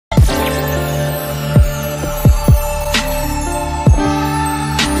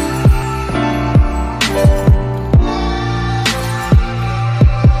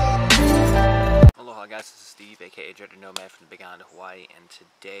aka Dreaded Nomad from the Big Island of Hawaii, and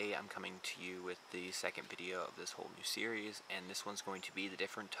today I'm coming to you with the second video of this whole new series, and this one's going to be the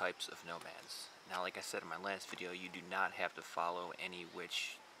different types of nomads. Now, like I said in my last video, you do not have to follow any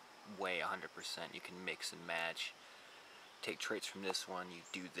which way 100%. You can mix and match, take traits from this one, you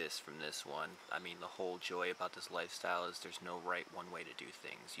do this from this one. I mean, the whole joy about this lifestyle is there's no right one way to do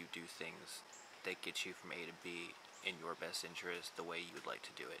things. You do things that get you from A to B in your best interest, the way you would like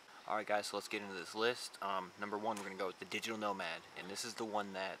to do it. Alright guys, so let's get into this list. Number one, we're going to go with the digital nomad, and this is the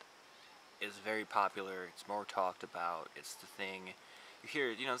one that is very popular. It's more talked about. It's the thing you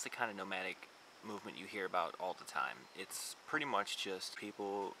hear, it's the kind of nomadic movement you hear about all the time. It's pretty much just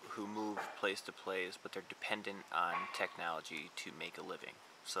people who move place to place, but they're dependent on technology to make a living.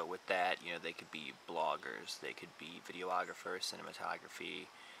 So with that, they could be bloggers, they could be videographers, cinematography.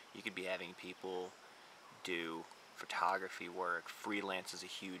 You could be having people do photography work. Freelance is a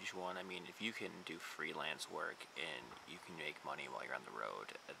huge one. I mean, if you can do freelance work and you can make money while you're on the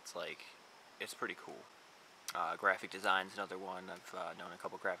road, it's pretty cool. Graphic design is another one. I've known a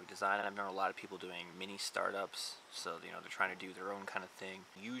couple graphic design. I've known a lot of people doing mini startups, so they're trying to do their own kind of thing.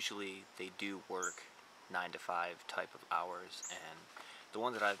 Usually they do work 9 to 5 type of hours, and the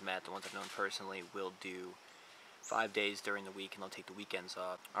ones that I've met, the ones I've known personally, will do 5 days during the week, and they'll take the weekends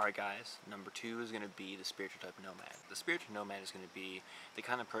off. Alright guys, number 2 is going to be the spiritual type of nomad. The spiritual nomad is going to be the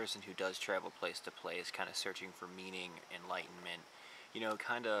kind of person who does travel place to place, kind of searching for meaning, enlightenment,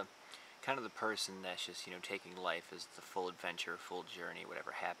 kind of the person that's just, taking life as the full adventure, full journey,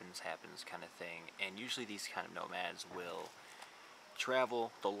 whatever happens, happens kind of thing. And usually these kind of nomads will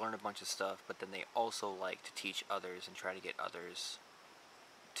travel, they'll learn a bunch of stuff, but then they also like to teach others and try to get others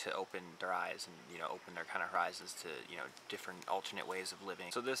to open their eyes and open their kind of horizons to different alternate ways of living.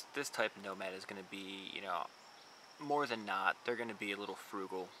 So this type of nomad is going to be more than not, they're going to be a little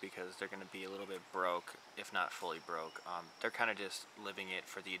frugal because they're going to be a little bit broke, if not fully broke. They're kind of just living it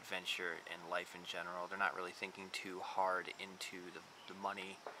for the adventure and life in general. They're not really thinking too hard into the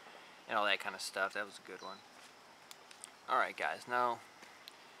money and all that kind of stuff. That was a good one. Alright guys, now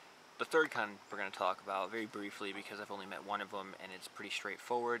the third kind we're going to talk about very briefly because I've only met one of them and it's pretty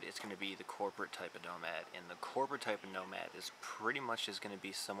straightforward. It's going to be the corporate type of nomad. And the corporate type of nomad is pretty much just going to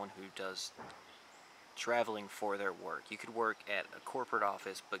be someone who does traveling for their work. You could work at a corporate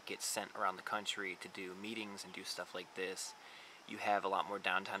office but get sent around the country to do meetings and do stuff like this. You have a lot more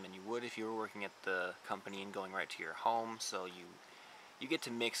downtime than you would if you were working at the company and going right to your home, so you get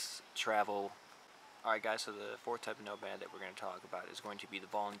to mix travel. Alright guys, so the fourth type of nomad that we're going to talk about is going to be the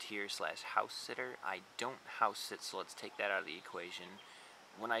volunteer / house sitter. I don't house sit, so let's take that out of the equation.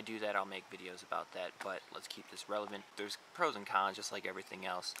 When I do that, I'll make videos about that, but let's keep this relevant. There's pros and cons, just like everything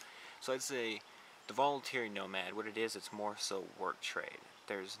else. So I'd say the volunteering nomad, what it is, it's more so work trade.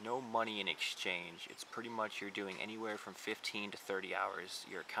 There's no money in exchange. It's pretty much you're doing anywhere from 15 to 30 hours.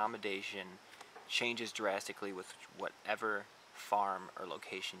 Your accommodation changes drastically with whatever farm or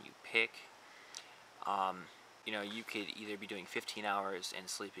location you pick. You could either be doing 15 hours and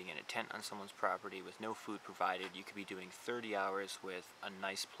sleeping in a tent on someone's property with no food provided. You could be doing 30 hours with a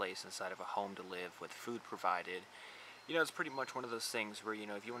nice place inside of a home to live with food provided. It's pretty much one of those things where,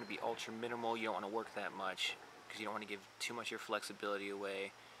 if you want to be ultra minimal, you don't want to work that much because you don't want to give too much of your flexibility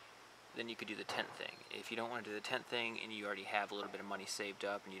away, then you could do the tent thing. If you don't want to do the tent thing and you already have a little bit of money saved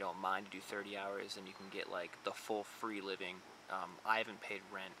up and you don't mind to do 30 hours, then you can get like the full free living. I haven't paid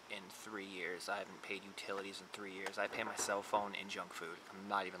rent in 3 years. I haven't paid utilities in 3 years. I pay my cell phone and junk food. I'm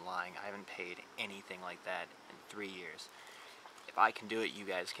not even lying. I haven't paid anything like that in 3 years. If I can do it, you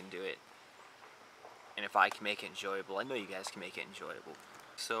guys can do it. And if I can make it enjoyable, I know you guys can make it enjoyable.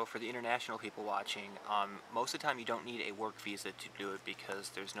 So for the international people watching, most of the time you don't need a work visa to do it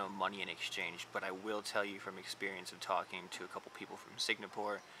because there's no money in exchange. But I will tell you from experience of talking to a couple people from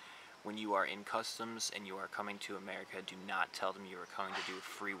Singapore, when you are in customs and you are coming to America, do not tell them you are coming to do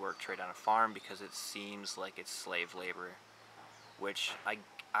free work trade on a farm because it seems like it's slave labor. Which, I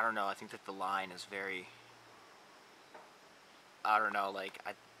don't know, I think that the line is very,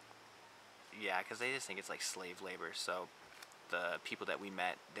 yeah, because they just think it's like slave labor, so the people that we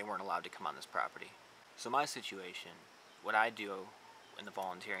met, they weren't allowed to come on this property. So my situation, what I do in the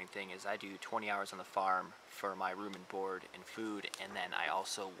volunteering thing is I do 20 hours on the farm for my room and board and food, and then I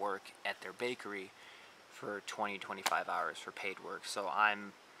also work at their bakery for 20-25 hours for paid work. So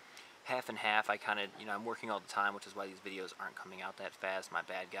I'm half and half. I kind of, I'm working all the time, which is why these videos aren't coming out that fast. My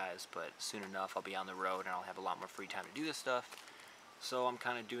bad, guys, but soon enough I'll be on the road and I'll have a lot more free time to do this stuff. So I'm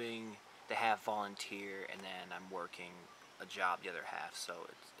kind of doing the half volunteer and then I'm working a job the other half, so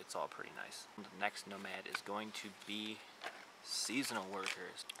it's all pretty nice. The next nomad is going to be seasonal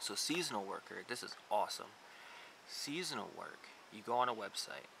workers. So seasonal worker, this is awesome. Seasonal work. You go on a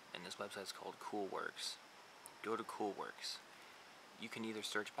website, and this website is called Coolworks. Go to Coolworks. You can either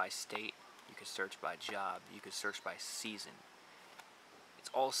search by state, you could search by job, you could search by season. It's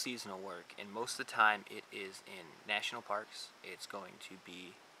all seasonal work, and most of the time it is in national parks. It's going to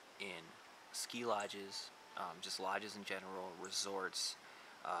be in ski lodges, just lodges in general, resorts,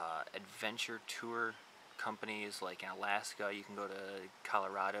 adventure tour companies. Like in Alaska, you can go to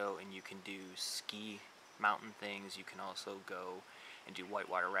Colorado and you can do ski mountain things. You can also go and do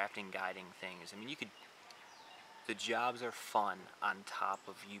whitewater rafting, guiding things. I mean, the jobs are fun on top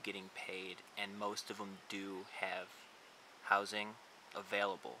of you getting paid, and most of them do have housing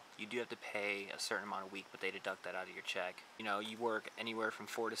available. You do have to pay a certain amount a week, but they deduct that out of your check. You know, you work anywhere from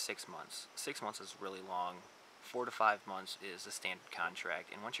 4 to 6 months. 6 months is really long. 4 to 5 months is the standard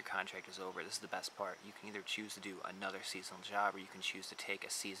contract, and once your contract is over, this is the best part. You can either choose to do another seasonal job, or you can choose to take a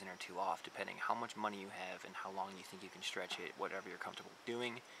season or two off, depending how much money you have and how long you think you can stretch it, whatever you're comfortable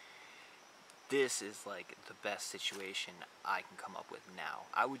doing. This is like the best situation I can come up with now.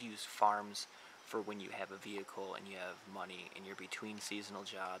 I would use farms for when you have a vehicle and you have money and you're between seasonal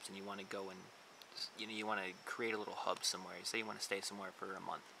jobs and you want to go and, you want to create a little hub somewhere. Say you want to stay somewhere for a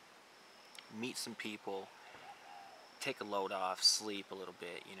month, meet some people, take a load off, sleep a little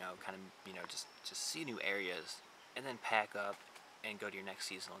bit, just see new areas, and then pack up and go to your next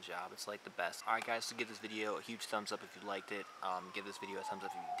seasonal job. It's like the best. Alright guys, so give this video a huge thumbs up if you liked it. Give this video a thumbs up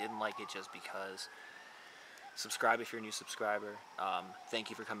if you didn't like it, just because. Subscribe if you're a new subscriber.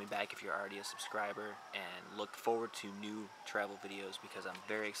 Thank you for coming back if you're already a subscriber, and look forward to new travel videos because I'm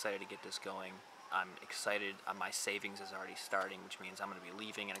very excited to get this going. I'm excited. My savings is already starting, which means I'm going to be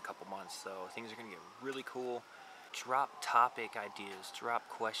leaving in a couple months, so things are going to get really cool. Drop topic ideas, drop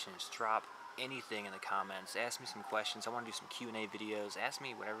questions, drop anything in the comments. Ask me some questions. I want to do some Q&A videos. Ask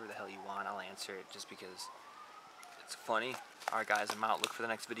me whatever the hell you want. I'll answer it just because it's funny. Alright guys, I'm out. Look for the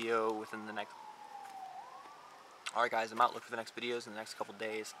next video within the next... Alright guys, I'm out. Look for the next videos in the next couple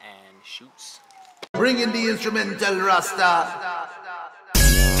days, and shoots. Bring in the instrumental Rasta.